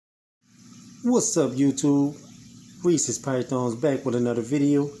What's up, YouTube? Reese's Pythons back with another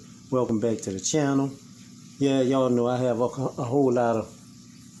video. Welcome back to the channel. Yeah, y'all know I have a whole lot of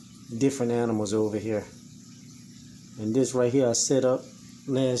different animals over here. And this right here I set up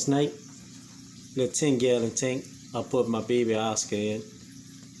last night. Little 10-gallon tank. I put my baby Oscar in.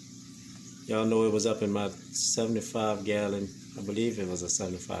 Y'all know it was up in my 75-gallon. I believe it was a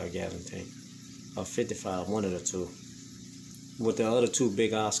 75-gallon tank. Or 55, one of the two. With the other two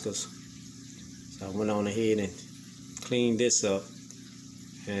big Oscars. So I went on ahead and cleaned this up.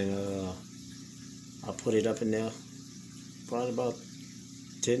 And I put it up in there probably about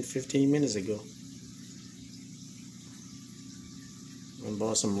 10-15 minutes ago. I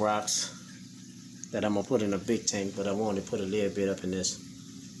bought some rocks that I'm gonna put in a big tank, but I wanted to put a little bit up in this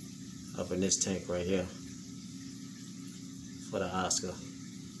tank right here for the Oscar.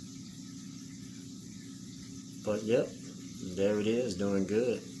 But yep, there it is, doing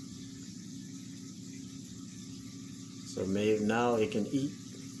good. So maybe now it can eat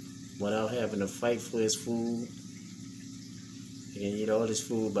without having to fight for its food. It can eat all this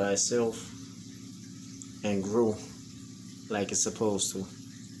food by itself and grow like it's supposed to.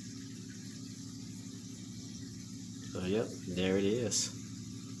 So yep, there it is.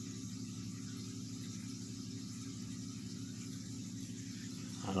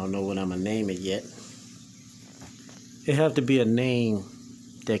 I don't know what I'm gonna name it yet. It have to be a name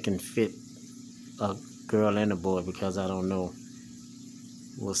that can fit a girl and a boy, because I don't know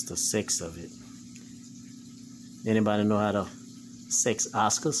what's the sex of it. Anybody know how to sex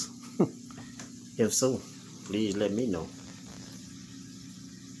Oscars? If so, please let me know.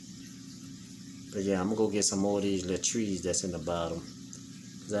 But yeah, I'm gonna go get some more of these little trees that's in the bottom,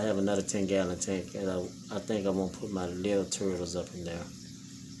 because I have another 10-gallon tank, and I think I'm gonna put my little turtles up in there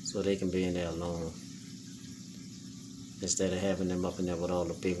so they can be in there alone, instead of having them up in there with all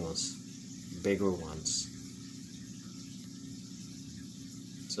the bigger ones.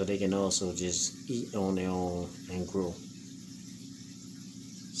 So they can also just eat on their own and grow,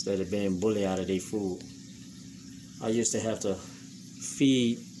 instead of being bullied out of their food. I used to have to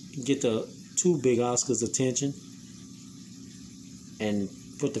get the two big Oscars' attention and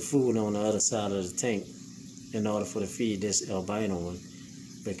put the food on the other side of the tank in order for to feed this albino one,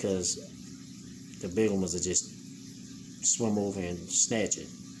 because the big one was to just swim over and snatch it.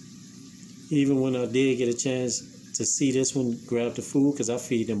 Even when I did get a chance to see this one grab the food, because I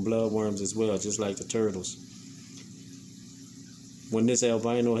feed them bloodworms as well, just like the turtles. When this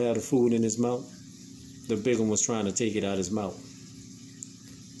albino had the food in his mouth, the big one was trying to take it out of his mouth.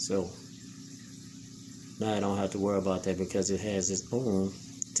 So now I don't have to worry about that, because it has its own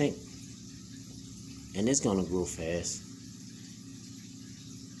tank. And it's gonna grow fast.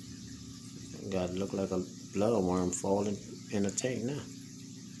 Got to look like a bloodworm falling in a tank now.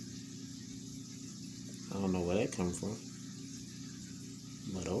 I don't know where that come from,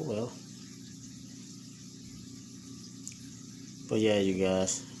 but oh well. But yeah, you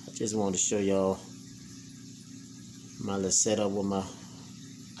guys, I just wanted to show y'all my little setup with my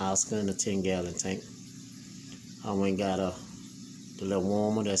Oscar in a 10-gallon tank. I went and got the little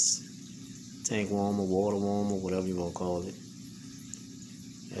warmer, that's tank warmer, water warmer, whatever you want to call it.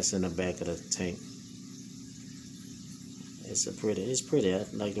 That's in the back of the tank. It's pretty. I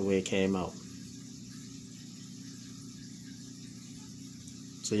like the way it came out.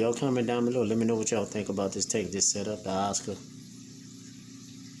 So y'all comment down below. Let me know what y'all think about this tank, this setup, the Oscar,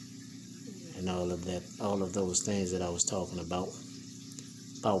 and all of those things that I was talking about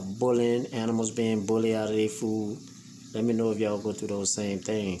bullying, animals being bullied out of their food. Let me know if y'all go through those same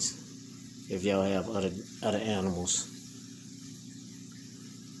things, if y'all have other animals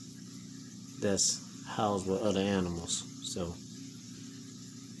that's housed with other animals. So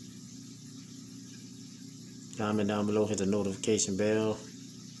comment down below, hit the notification bell.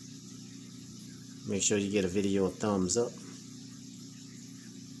 Make sure you get a video a thumbs up.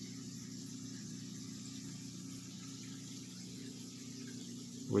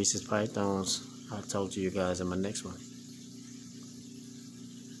 Reese's Pythons. I'll talk to you guys in my next one.